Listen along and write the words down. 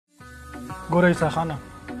ګوره ایساخانه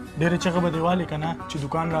ډېرې چغې به دې والې که نه چې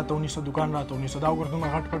دوکان راته ونیسه دوکان راته ونیسه دا وګوره دومره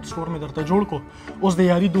غټ غټ سټور مې درته جوړ کړو اوس د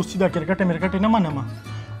یاري دوستي دا کرکټې مرکټې نه منمه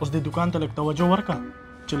اوس دې دوکان ته لږ توجه ورکړه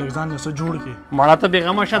چې لږ ځان یې څه جوړ کړې مړه ته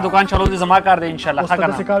بېغمه شه دوکان چلول دې زما کار دی انشاءالله اوس ته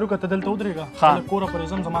داسې کار وکړه ته دلته ودرېږه لږ کوره پرې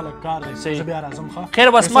ځم زما لږ کار دی زه بیا راځم ښه خیر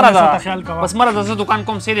بس مه راځه بس مه راځه زه دوکان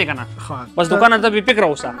کوم سیدې که نه بس دوکان ته بې فکره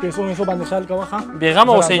اوسه پیسو میسو باندې خیال کوه ښه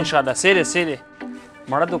بېغمه اوسه انشاءالله سیدې سیدې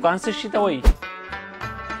مړه دوکان څه شي ته وایي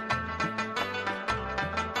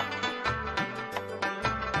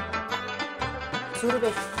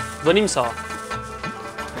 2.5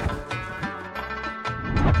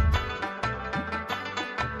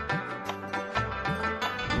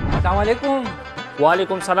 السلام علیکم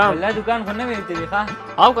وعلیکم سلام والله دکان خو نوی دی ښه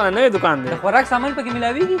او کنه نوی دکان دی خوراک سامان پکې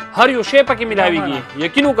ملاویږي هر یو شی پکې ملاویږي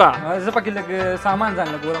یقین وکړه زه پکې لږ سامان ځان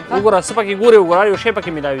لګورم وګوره څه پکې ګورې وګوره یو شی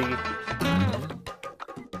پکې ملاویږي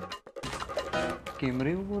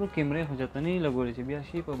کیمرې وګورو کیمرې خو چېرته نه لګولې چې بیا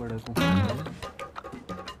شي په بډکو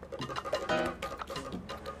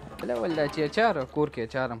والله چې اچار کور کې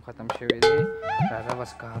اچار هم ختم شوی دی راځه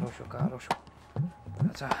بس کارو شو راځه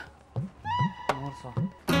نور څه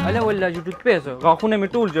هله والله چې ټوتپیس غاښونه مې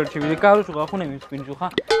ټول جړ شوي دي کارو شو غاښونه مې سپین شو ښه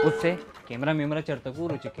اوس څه کیمره میمره چېرته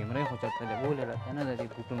ګورو چې کیمرې خو چېرته لګولې راته نه ده دې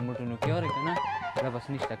بوټونو موټونو کې اورې که نه دا بس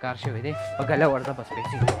نشته کار شوی دی په ګله ورځه بس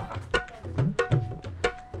پیسې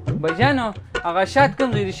بجانو هغه شات کوم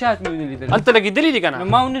ځای دي شات مې ونه لیدل هلته لګېدلي دي که نه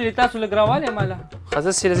ما ونه لید تاسو لږ راوالی ماله ښه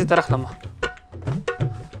زه سیده ته رخلم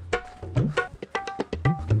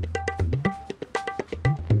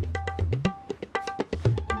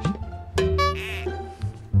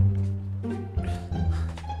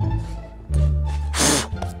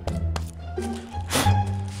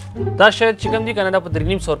دا شاید چې کوم دي که نه دا په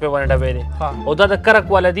 3.5 روپۍ باندې ډبی دی او دا د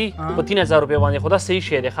کرک والا دي په 3000 روپۍ باندې خو دا صحیح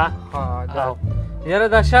شی دی ښه یاره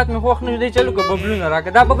دا شات مې خوښ نه دی چلو که ببلونه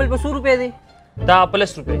راکړه دا ببل په 100 روپۍ دی دا په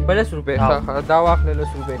 10 روپۍ دا واخله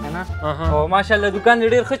 10 روپۍ که نه او ماشاءالله دوکان دې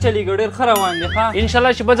ډېر ښه چلېږي ډېر ښه روان دی ښه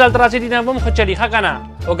انشاءالله چې بل ځل ته راځې دي نه به هم ښه چلي ښه که نه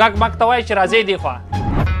او ګاک ماک ته وایي چې راځئ دې خوا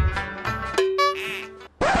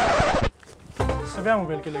بیا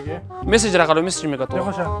موبایل کې لګې میسج راغلو میسج مې کتو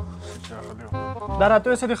دا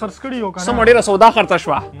راته څه دې خرڅ کړي یو که نه څه مو ډېره سودا خرڅه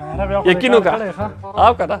شوه یقین وکړه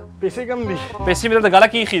او که نه پیسې کم دي پیسې مې دلته ګاله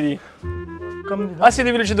کې ایښي دي کم دي هسې دې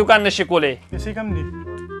ویلو چې دوکان نشي کولی پیسې کم دي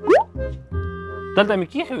دلته مې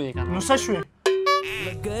کېښې وې که نه نو څه شوې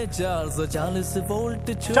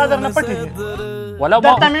چا درنه پټې دي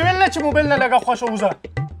درته مې ویل نه چې موبایل نه لږه خوښه وځه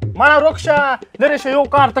ما نه روک شه لرې شه یو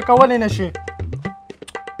کار ته کولی نه شي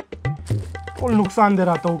ټول نقصان دې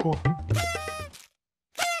راته وکړو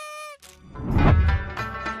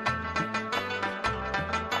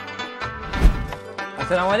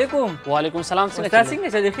السلام علیکم وعلیکم سلام استاد څنګه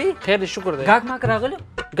څه دی خیر دی شکر دی ګاک ماک راغلو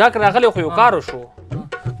ګاک راغلی خو یو کار وشو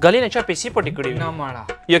ګلې نه چا پیسې پټې کړې نه ماړه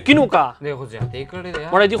یقین وکړه دی خو زیاتې کړې دی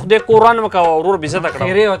مړه دې خدای قرآن مه کوه ورور بې عزته کړه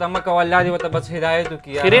خیرې ورته مه کوه الله دې ورته بس هدایت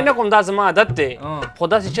وکړي خیرې نه کوم دا زما عادت دی خو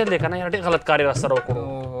داسې چل دی که نه یاره ډېر غلط کار یې راسره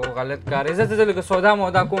وکړو غلط کار یې زه لږ سودا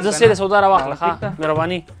مودا کوم زه سیده سودا راواخله ښه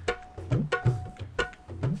مهرباني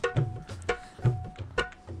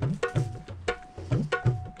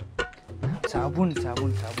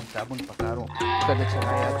صابون پکارو کله چې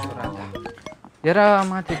یاد شو راته یاره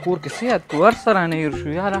ما ته کور کې څه یاد کړو هر څه رانه هېر شو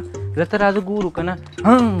یاره زه ته راځه ګورو که نه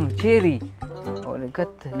چیري او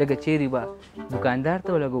لږه چیري به دوکاندار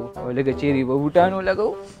ته ولګو او لږه چیري به بوټان ولګو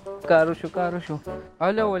کارو شو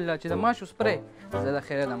هله والله چې د ماشو سپری زه د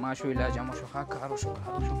خیره د ماشو علاج هم شو ښه کارو شو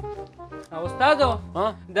استادو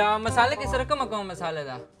د مساله کې سره کومه مساله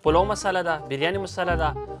ده پلو مساله ده بریاني مساله ده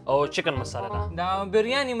او چکن مساله ده دا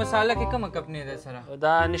بریاني مساله کې کومه کمپنۍ ده سره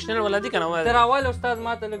دا نېشنل والا دي که نه ته راواله استاد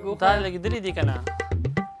ما ته لږ دا لګېدلي دي که نه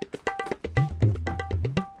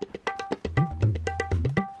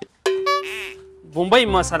بمبئی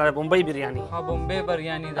مساله ده بمبئی بریاني بمبئی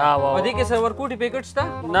بریاني ده په دې کې سره ورکوټي پیکټ شته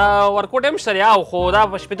نه ورکوټ هم شته او خو دا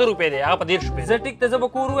په 15 روپۍ دی هغه په 10 روپۍ زه ټیک ته زه به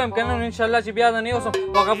کور ووایم که نه نو انشاءالله چې بیا د نه اوسم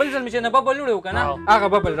هغه بل ځل مې چې نه ببل وړی و که نه هغه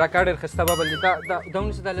ببل راکړه ډېر ښایسته ببل دی دا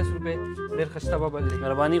ونیسه دا 10 روپۍ ډېر ښایسته ببل دی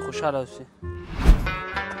مهرباني خوشحاله اوسې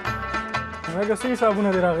هغه څه حسابونه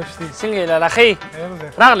دې راغشتي څنګه یې لالا ښې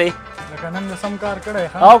راغلی لکه نن دې سم کار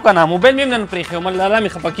کړی او که نه موبایل مې هم نن پرېښی وم لالا مې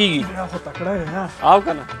خفه کېږي بیا خو تکړه یې نه او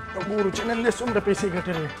که نه ګورو چې نن دې څومره پیسې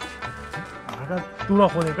ګټلې هغه توره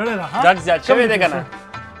خو دې کړې ده ګاک زیات شوی دی که نه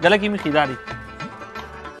ګله کې مې خیدا دي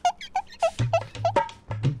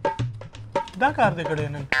دا کار دې کړی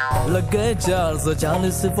نن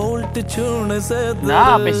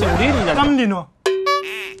نه پیسې ډېرې دي کم دي نو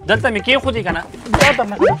دلته مې کېښودې که نه بیا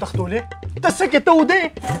درنه کړې تختولې ته څه کې ته ودې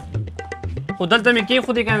خو دلته مې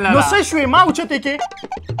کېښودې که نه نو څه شوې ما اوچتې کې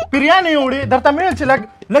پریانې یې وړې درته مې ویل چې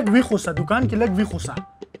لږ ویښ اوسه دکان کې لږ ویښ اوسه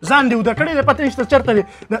ځان دې وده کړی دی پته نشته چېرته دی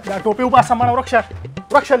دا ټوپې وباسه مړه ورک شه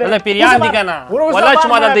الله پیریان دي که نه والله چې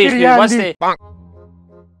ما دلته ایښي بس دی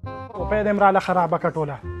ټوپۍ دې م راله خرابه کړه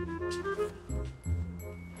ټوله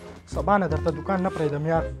سبا نه درته دکان نه پرېږدم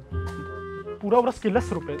یار پوره ورځ کې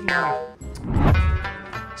 10 روپۍ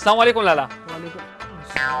السلام علیکم لالا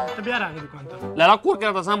ته بیا راغې دکان ته لالا کور کې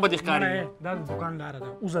راته ځان بدې ښکاري دا د دوکان لاره ده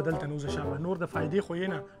اوزه دلته نه اوزه شابه نور د فایدې خو یې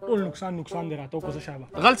نه ټول نقصان دې راته وکړه شابه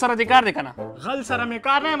غل سره دې کار دی که نه غل سره مې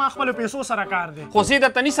کار نه ما خپلو پیسو سره کار دی خو زه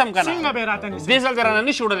درته نیسم که نه څنګه به یې راته نیسې دې ځل دې رانه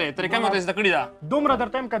نشي وړلی طریقه مې ورته زده کړې ده دومره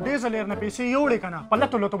درته یم که دې ځل یې نه پیسې یوړې که نه په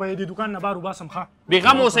لتو لتو به یې دې دوکان نه بار وباسم ښه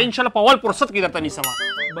بېغمه اوسه انشاءالله په اول فرصت کې درته نیسم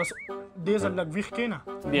بس دې ځل لږ ویښ کښېنه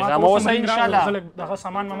بېغمه اوسه انشاءالله دغه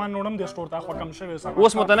سامان ممان نوړم دې سټور ته خو کم شوی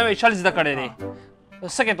اوس مو ته نوی چل زده کړی دی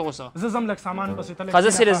څه کې ته اوسه زه ځم لږ سامان پسې ته ښه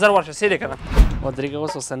زه سیرې زر ورشه سیرې که نه ودرېږه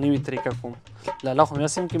اوس اوسه نوي طریقه کوم لالا خو مې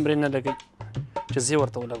هسې هم کې برې نه لګوي چې زه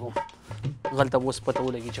ورته ولګوم غل ته به اوس پته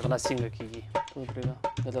ولګي چې غلا څنګه کېږي ودرېږه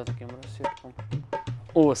دلته کیمره سیټ کوم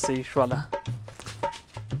اوس صحیح شوله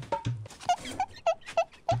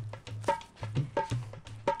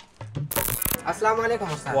السلام علیکم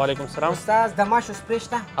استاد وعلیکم السلام استاد د ماشو سپری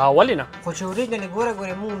شته ولې نه خو چې اوریجنلی ګوره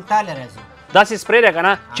ګوره مونږ تاله راځو داسې سپری دی که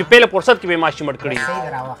نه چې پهله فرصت کې به یې ماشي مړ کړي صحیح ده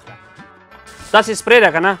راواخله داسې سپری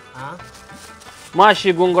دی که نه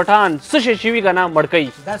ماشي ګونګټان څه شی چې وي که نه مړ کوي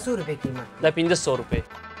دا 100 روپۍ قیمت دا 1500 روپۍ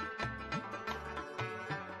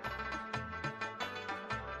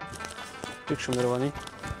ټیک شو مهرباني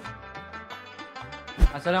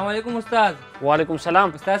السلام علیکم استاد وعلیکم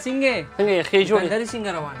السلام استاد څنګه څنګه یې ښې جوړې دلته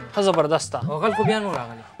څنګه روانه ښه زبردسته او غل خو بیا نو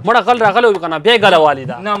راغلی مړه غل راغلی وي که نه بیا یې ګله والي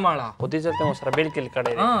ده نه مړه خو دې ځل ته مو سره بیل کل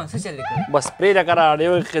کړی دی څه چل دی کړی بس پرېږده که را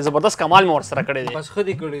ډېر زبردست کمال مې ورسره کړی دی بس ښه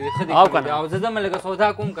دې کړی دی ښه دې او کړی که دی نه او زه ځم لږه سودا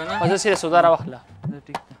کوم که نه زه سیرې سودا راواخله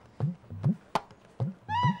ټیک ده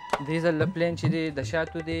دې ځل پلین چې دی د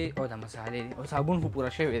شاتو دی او د مسالې دی او صابون خو پوره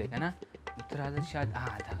شوی دی که نه ته راځه شات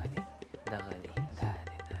دغه دی دغه دی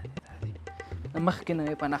مخکې نه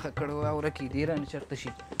مې په نښه کړی وه او رکې دې رانه چېرته شي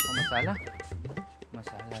او مساله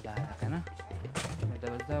دا ده که نه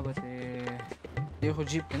دا به دې خو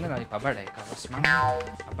جیب کې نه راځي په بډه یې که بس ما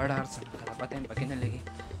په بډه هر څه نه کړه پته یې پکې نه لګي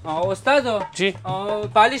او استادو جی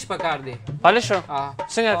پالش پکار دی پالش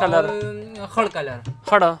څنګه کلر خړ کلر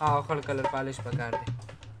خړه خړ کلر پالش پکار دی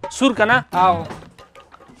سور که نه او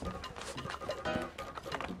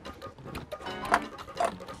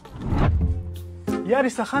یار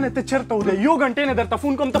ایساخان ته چېرته ودی یو غنټې نه درته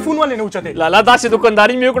فون کوم ته فون ولې نه اوچتې لالا داسې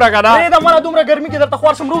دکانداري مې وکړه که نه دا مړه دومره ګرمي کې درته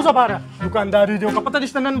خوار شم روزه باره دکانداري دی که پته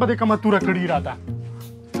نشته نن به دې کومه توره کړي راته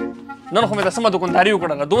نن خو مې د سمه دکانداري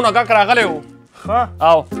وکړله دونه ګک راغلی و ښه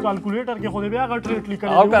او کالکولیټر کې خو دې بیا غټ ریټ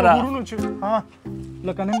لیکلی او که نه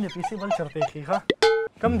لکه نن دې پیسې بل چېرته ایښي ښه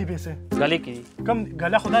کم دي پیسې ګلې کې دي کم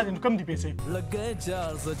ګله خدا دې کم دي پیسې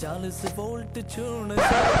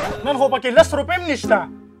نن خو پکې 10 روپۍ هم نشته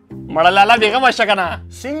مړه لالا بېغمه شه که نه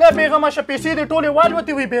څنګه بېغمه شه پیسې دې ټولې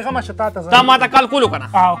والوتې وي بېغمه شه تا ته تا ما ته کال کولو که نه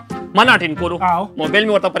او ما نه اټین کولو او موبایل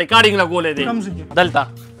مې ورته په ریکارډینګ لګولی دی کم ځای کې دلته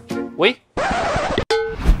وایي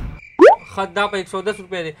خط دا په 110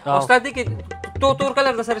 روپۍ دی استاد دې کې تور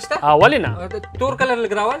کلر د سره شته ولې نه تور کلر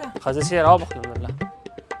لږ راواله ښه زه سیرې راوبخلم درله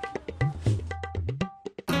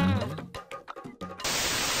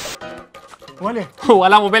ولې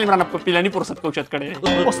والا موبایل مې رانه په پیلاني فرصت کې اوچت کړی دی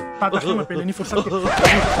اوس تا ته ښیمه پیلني فرصت کې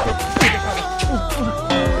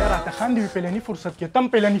بیا راته خاندې وي پیلني فرصت کې تم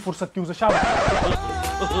پیلني فرصت کې اوزه شابه